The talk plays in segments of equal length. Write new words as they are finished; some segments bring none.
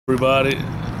Everybody,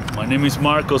 my name is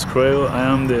Marcos Crego. I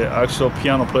am the actual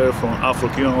piano player from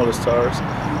Afrocuban All Stars,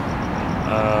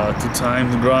 2-time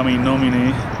Grammy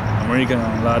nominee, American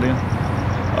and Latin.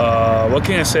 What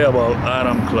can I say about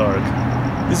Adam Clark?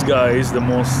 This guy is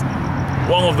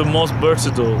one of the most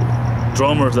versatile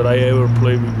drummers that I ever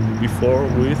played before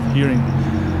with here in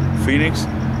Phoenix.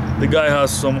 The guy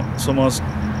has so much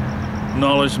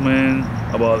knowledge, man,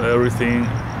 about everything,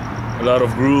 a lot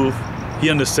of groove. He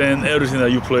understands everything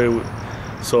that you play with,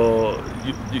 so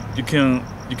you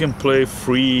can play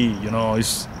free. You know,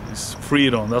 it's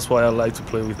freedom. That's why I like to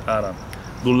play with Adam.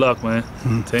 Good luck, man.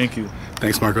 Thank you.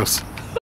 Thanks, Marcos.